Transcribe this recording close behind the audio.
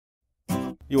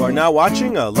You are now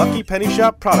watching a Lucky Penny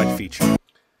Shop product feature.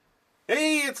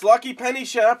 Hey, it's Lucky Penny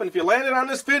Shop, and if you landed on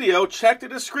this video, check the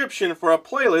description for a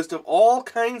playlist of all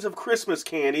kinds of Christmas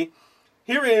candy.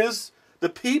 Here is the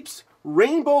Peeps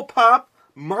Rainbow Pop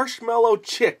Marshmallow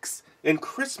Chicks in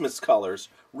Christmas colors,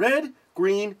 red,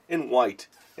 green, and white.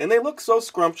 And they look so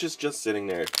scrumptious just sitting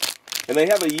there. And they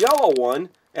have a yellow one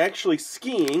actually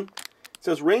skiing. It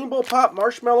says Rainbow Pop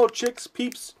Marshmallow Chicks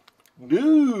Peeps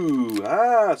New.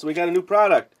 So we got a new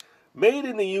product. Made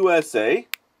in the USA,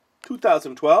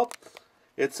 2012.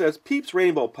 It says Peeps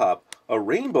Rainbow Pop. A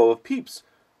rainbow of Peeps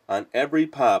on every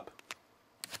pop.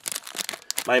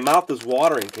 My mouth is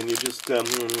watering. Can you just... So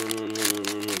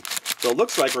it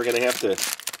looks like we're going to have to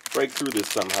break through this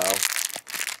somehow.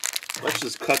 Let's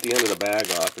just cut the end of the bag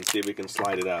off and see if we can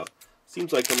slide it out.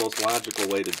 Seems like the most logical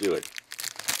way to do it.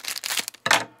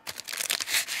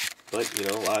 But, you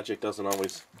know, logic doesn't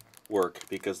always work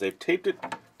because they've taped it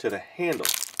to the handle.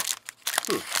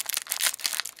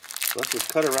 Let's just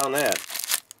cut around that.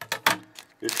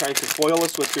 You're trying to foil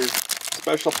us with your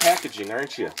special packaging,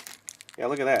 aren't you? Yeah,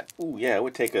 look at that. Ooh, yeah, it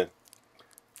would take a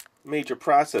major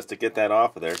process to get that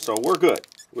off of there. So we're good.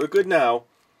 We're good now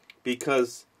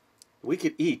because we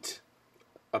could eat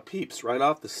a Peeps right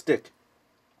off the stick.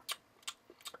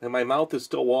 And my mouth is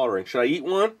still watering. Should I eat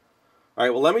one?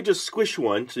 Alright, well, let me just squish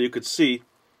one so you could see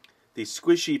the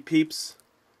squishy Peeps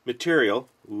material.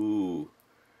 Ooh,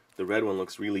 the red one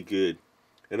looks really good.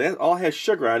 And that all has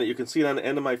sugar on it. You can see it on the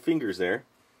end of my fingers there.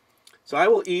 So I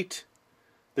will eat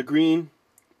the green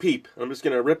Peep. I'm just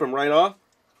going to rip them right off.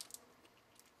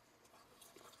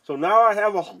 So now I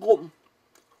have a whole...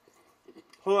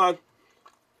 Hold on.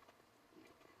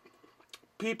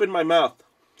 Peep in my mouth.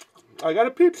 I got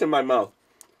a Peeps in my mouth.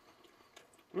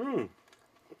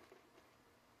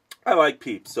 I like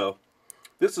Peeps, so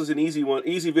this is an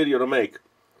easy video to make.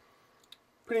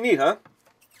 Pretty neat, huh?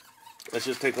 Let's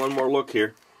just take one more look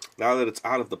here, now that it's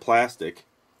out of the plastic.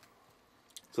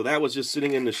 So that was just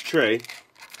sitting in this tray.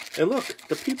 And look,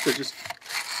 the Peeps are just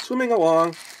swimming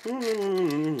along.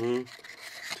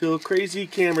 Till crazy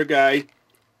camera guy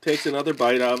takes another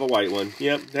bite out of a white one.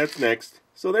 Yep, that's next.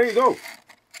 So there you go.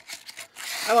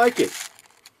 I like it.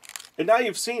 And now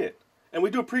you've seen it. And we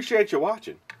do appreciate you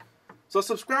watching. So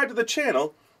subscribe to the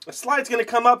channel. A slide's going to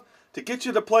come up to get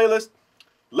you the playlist.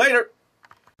 Later.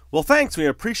 Well, thanks. We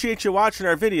appreciate you watching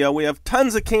our video. We have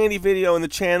tons of candy video in the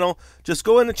channel. Just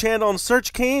go in the channel and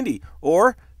search candy.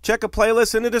 Or check a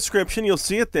playlist in the description. You'll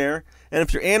see it there. And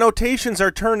if your annotations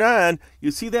are turned on,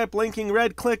 you see that blinking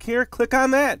red click here? Click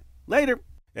on that. Later.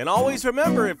 And always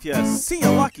remember, if you see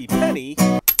a lucky penny,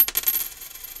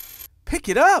 pick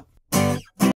it up.